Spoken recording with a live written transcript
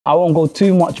I won't go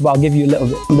too much, but I'll give you a little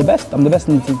bit. I'm the best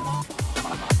in the team.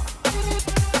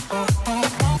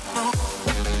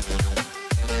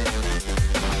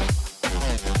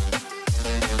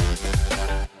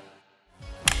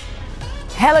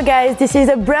 Hello guys, this is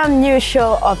a brand new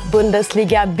show of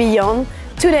Bundesliga Beyond.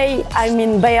 Today I'm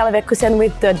in Bayer Leverkusen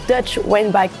with the Dutch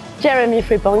wingback Jeremie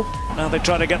Frimpong. Now they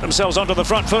try to get themselves onto the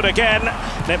front foot again.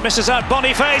 It misses out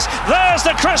Boniface. There's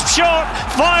the crisp shot,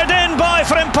 fired in by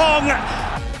Frimpong.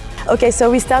 Okay, so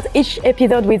we start each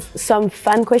episode with some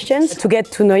fun questions to get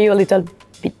to know you a little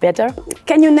bit better.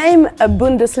 Can you name a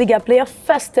Bundesliga player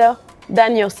faster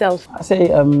than yourself? I say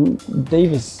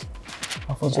Davis.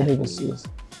 Alphonso Davis, yes.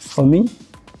 For me,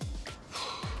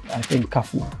 I think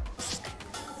Cafu.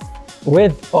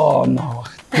 Oh no,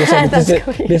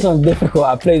 this one's difficult.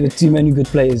 I played with too many good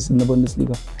players in the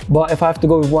Bundesliga. But if I have to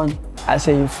go with one, I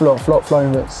say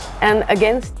Florian Wirtz. And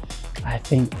against? I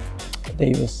think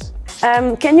Davis.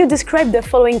 Can you describe the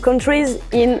following countries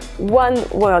in one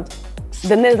word?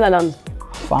 The Netherlands.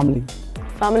 Family.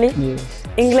 Family? Yes.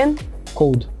 England?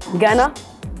 Cold. Ghana?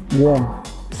 Warm.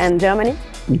 And Germany?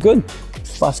 Good.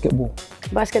 Basketball.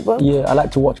 Basketball? Yeah, I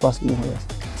like to watch basketball, yes.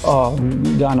 Oh,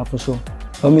 Ghana for sure.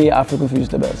 For me, African food is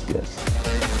the best,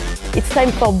 yes. It's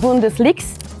time for Bundesliga.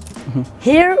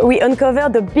 Here we uncover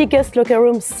the biggest locker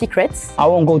room secrets. I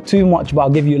won't go too much, but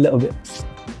I'll give you a little bit.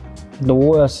 The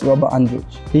worst, Robert Andrich.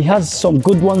 He has some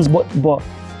good ones, but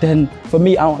then for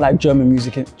me, I don't like German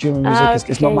music. German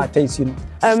music is not my taste, you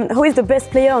know. Who is the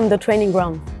best player on the training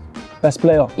ground? Best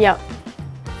player? Yeah.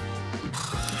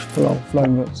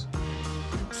 Florian Wirtz.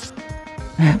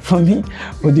 For me,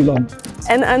 Odilon.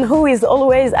 And who is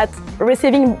always at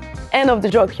receiving end of the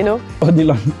joke, you know?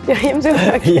 Odilon. Yeah, him too?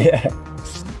 Okay. Yeah.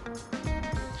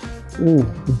 Ooh,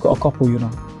 we've got a couple, you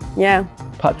know. Yeah.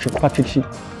 Patrick Sheep.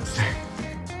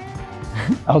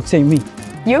 I would say me.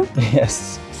 You?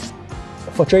 Yes.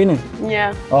 For training?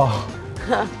 Yeah. Oh,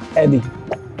 Eddie.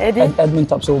 Eddie? Edmund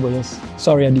Tapsoba, yes.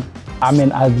 Sorry, Eddie.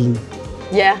 Amin Adli.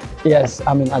 Yeah. Yes,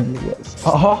 Amin Adli, yes.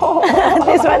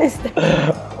 This one is...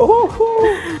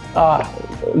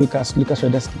 Lucas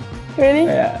Radeski. Really?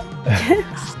 Yeah.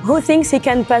 Who thinks he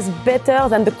can pass better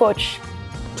than the coach?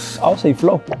 I'll say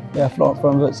Flo. Yeah, Flo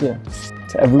from Wirtz, yeah.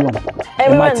 To everyone.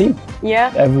 Everyone? In my team.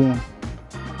 Yeah? Everyone.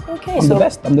 Okay, I'm the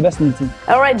best in the team.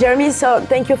 All right, Jeremie, so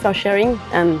thank you for sharing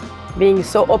and being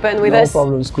so open with us. No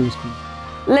problem, it's cool.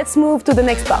 Let's move to the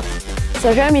next part.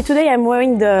 So Jeremie, today I'm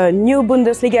wearing the new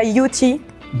Bundesliga UT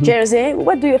jersey.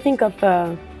 What do you think of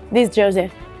this jersey?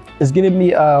 It's giving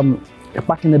me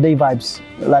back in the day vibes,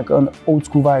 like an old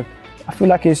school vibe. I feel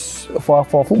like it's for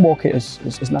football kit,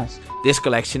 it's nice. This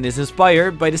collection is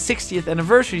inspired by the 60th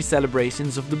anniversary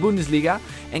celebrations of the Bundesliga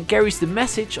and carries the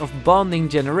message of bonding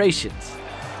generations,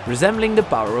 resembling the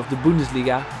power of the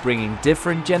Bundesliga, bringing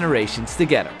different generations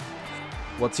together.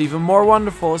 What's even more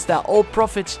wonderful is that all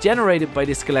profits generated by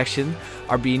this collection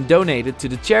are being donated to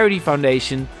the charity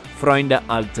foundation Freunde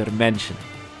Alter Menschen.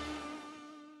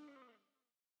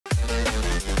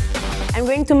 I'm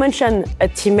going to mention a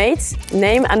teammate's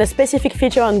name and a specific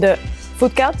feature on the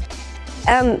foot card,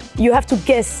 and you have to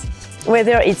guess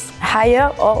whether it's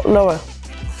higher or lower.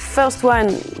 First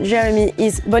one, Jeremie,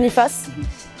 is Boniface.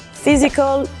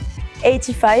 Physical,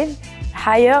 85,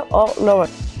 higher or lower?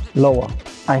 Lower.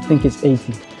 I think it's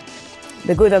 80.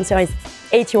 The good answer is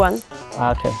 81.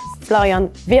 Okay.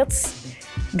 Florian Wirtz.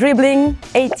 Dribbling,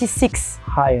 86.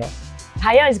 Higher.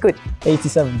 Higher is good.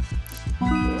 87.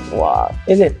 Wow.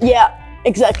 Is it? Yeah,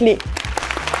 exactly.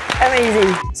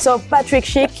 Amazing. So Patrick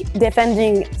Schick,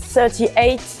 defending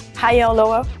 38, higher or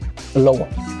lower? Lower.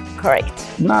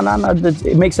 Correct. No,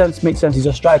 it makes sense, He's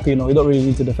a striker, you know, you don't really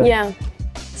need to defend. Yeah.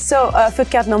 So foot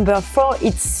card number 4,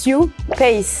 it's you,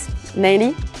 pace,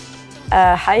 Nelly.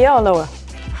 Higher or lower?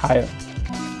 Higher.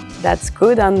 That's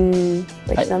good. And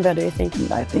which number do you think?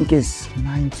 I think it's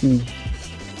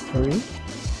 93.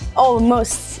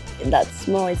 Almost. That's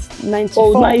more. It's 94.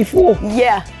 Oh, 94.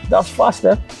 Yeah. That's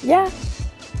faster. Yeah.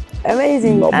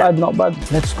 Amazing. Not bad.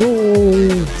 Let's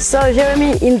go. So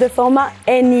Jeremie, in the format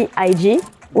Any IG,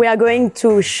 we are going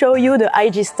to show you the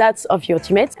IG stats of your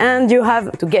teammates, and you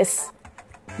have to guess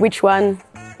which one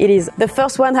it is. The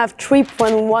first one have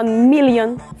 3.1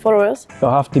 million followers.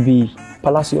 It'll have to be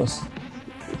Palacios.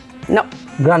 No.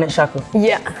 Granit Xhaka.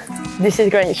 Yeah, this is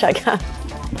Granit Xhaka.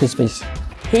 His face.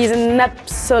 He's an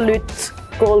absolute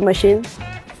goal machine.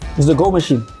 He's the goal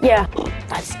machine. Yeah,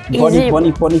 that's easy.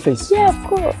 Bunny face. Yeah, of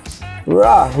course.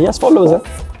 Rah, he has followers, huh?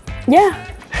 Yeah.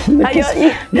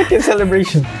 Look at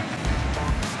celebration.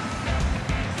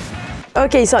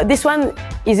 Okay, so this one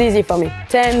is easy for me.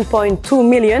 10.2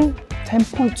 million.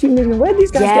 10.2 million. Where are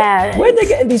these guys get? Where are they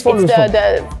getting these followers from?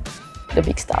 the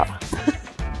big star.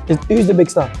 Who's the big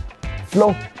star?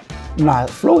 Flo? Nah,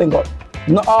 Flo ain't got.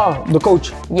 No, the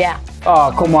coach. Yeah.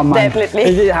 Oh, come on, man.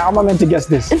 Definitely. How am I meant to guess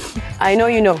this? I know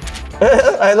you know.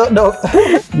 I don't know.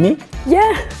 Me?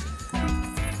 Yeah.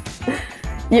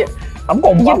 Yeah. I've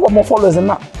got more followers than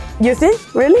that. You think?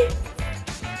 Really?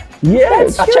 Yeah,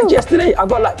 That's I true. checked yesterday. I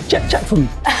got like check for me.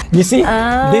 You see,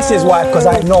 this is why, because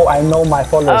I know my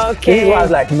followers. Okay. This is why I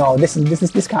was like, no,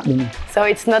 this can't be me. So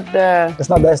it's not the. It's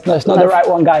not the right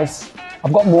one, guys.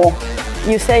 I've got more.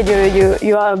 You said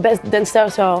you are a best dancer,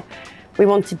 so we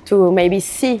wanted to maybe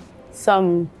see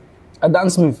some. A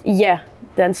dance move. Yeah,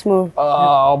 dance move.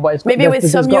 Oh, but it's maybe with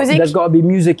some music. There's got to be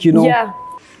music, you know. Yeah.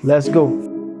 Let's go.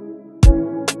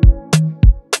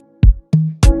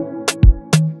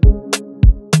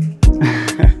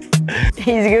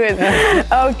 He's good.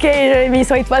 Okay, Jeremie,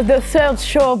 so it was the third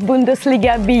show of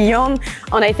Bundesliga Beyond,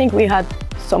 and I think we had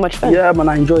so much fun. Yeah, man,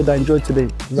 I enjoyed today.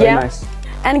 Very nice.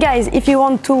 And guys, if you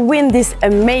want to win this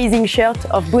amazing shirt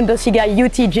of Bundesliga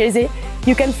UT jersey,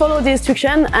 you can follow the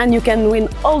instruction and you can win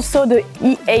also the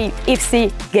EA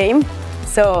FC game.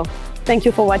 So thank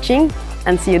you for watching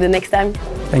and see you the next time.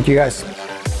 Thank you, guys.